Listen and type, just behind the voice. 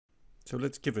So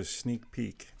let's give a sneak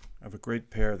peek of a great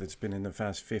pair that's been in the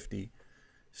Fast 50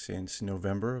 since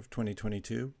November of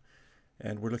 2022.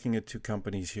 And we're looking at two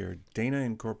companies here, Dana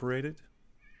Incorporated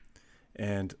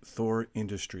and Thor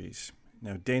Industries.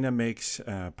 Now, Dana makes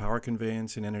power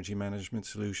conveyance and energy management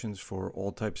solutions for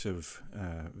all types of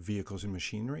vehicles and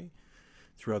machinery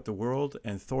throughout the world.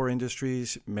 And Thor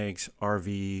Industries makes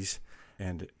RVs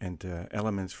and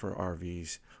elements for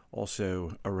RVs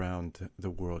also around the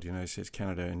world, United States,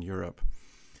 Canada, and Europe.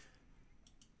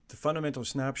 The fundamental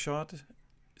snapshot,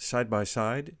 side by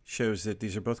side, shows that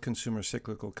these are both consumer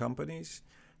cyclical companies.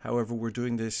 However, we're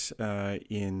doing this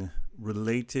in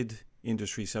related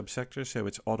industry subsectors, so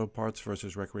it's auto parts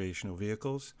versus recreational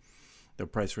vehicles. Their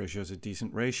price ratio is a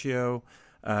decent ratio.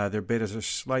 Their betas are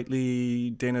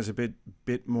slightly, Dana's a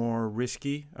bit more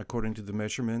risky according to the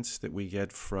measurements that we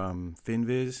get from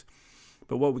FinViz.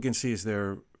 But what we can see is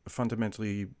they're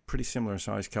fundamentally pretty similar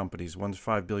size companies. One's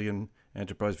 5 billion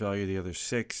enterprise value, the other's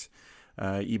 6.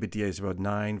 EBITDA is about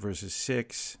 9 versus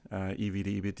 6. EV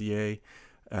to EBITDA.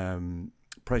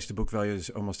 Price to book value is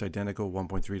almost identical,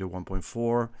 1.3 to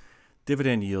 1.4.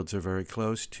 Dividend yields are very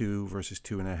close, 2 versus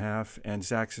 2.5. And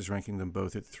Zacks is ranking them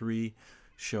both at 3,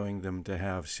 showing them to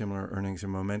have similar earnings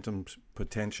and momentum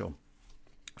potential.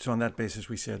 So on that basis,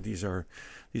 we said these are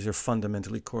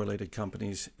fundamentally correlated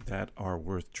companies that are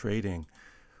worth trading.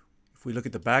 If we look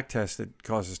at the back test that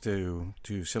caused us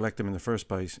to select them in the first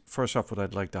place, first off, what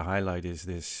I'd like to highlight is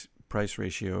this price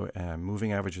ratio,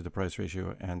 moving average of the price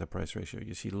ratio and the price ratio.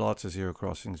 You see lots of zero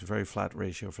crossings, very flat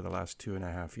ratio for the last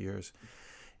 2.5 years.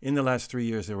 In the last 3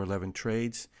 years, there were 11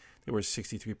 trades. There was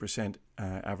 63%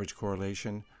 average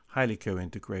correlation, highly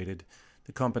co-integrated.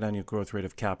 The compound annual growth rate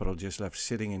of capital just left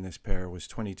sitting in this pair was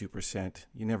 22%.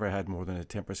 You never had more than a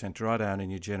 10% drawdown,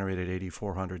 and you generated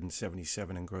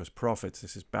 $8,477 in gross profits.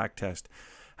 This is backtest.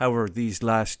 However, these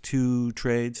last 2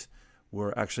 trades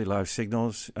were actually live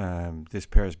signals. This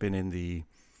pair has been in the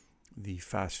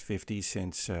Fast 50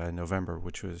 since November,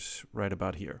 which was right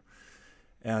about here.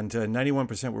 And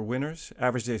 91% were winners.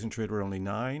 Average days in trade were only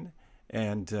 9.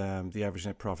 And the average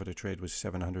net profit of trade was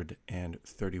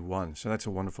 731. So that's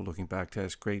a wonderful looking back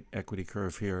test. Great equity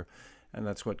curve here. And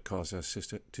that's what caused us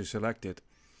to select it.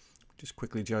 Just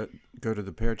quickly go to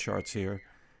the pair charts here.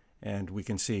 And we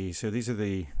can see, so these are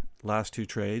the last 2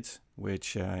 trades,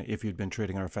 which if you'd been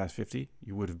trading our Fast 50,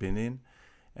 you would have been in.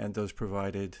 And those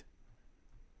provided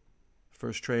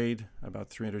first trade about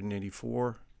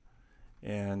 384.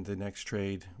 And the next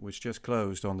trade, which just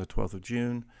closed on the 12th of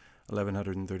June,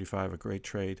 1,135, a great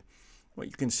trade. What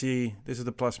you can see, this is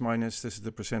the plus minus, this is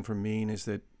the percent from mean, is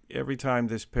that every time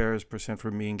this pair's percent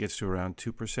from mean gets to around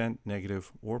 2%,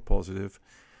 negative or positive,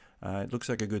 it looks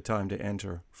like a good time to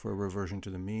enter for a reversion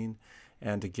to the mean.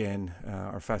 And again,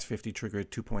 our Fast 50 triggered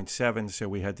 2.7, so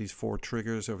we had these 4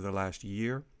 triggers over the last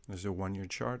year. This is a 1-year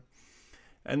chart.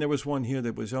 And there was one here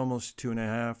that was almost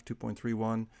 2.5,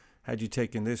 2.31. Had you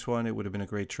taken this one, it would have been a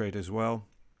great trade as well.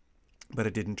 But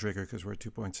it didn't trigger because we're at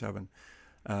 2.7.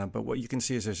 But what you can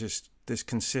see is there's just this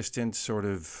consistent sort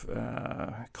of,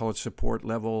 call it support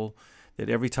level, that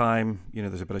every time,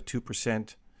 there's about a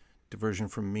 2% diversion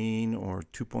from mean or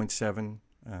 2.7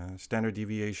 standard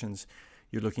deviations,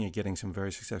 you're looking at getting some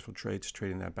very successful trades,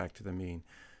 trading that back to the mean.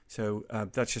 So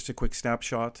that's just a quick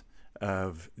snapshot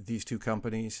of these 2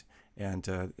 companies. And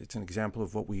it's an example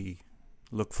of what we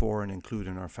look for and include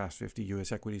in our Fast 50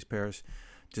 US equities pairs,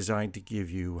 designed to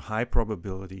give you high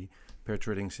probability pair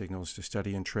trading signals to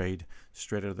study and trade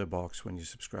straight out of the box when you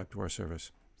subscribe to our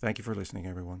service. Thank you for listening,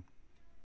 everyone.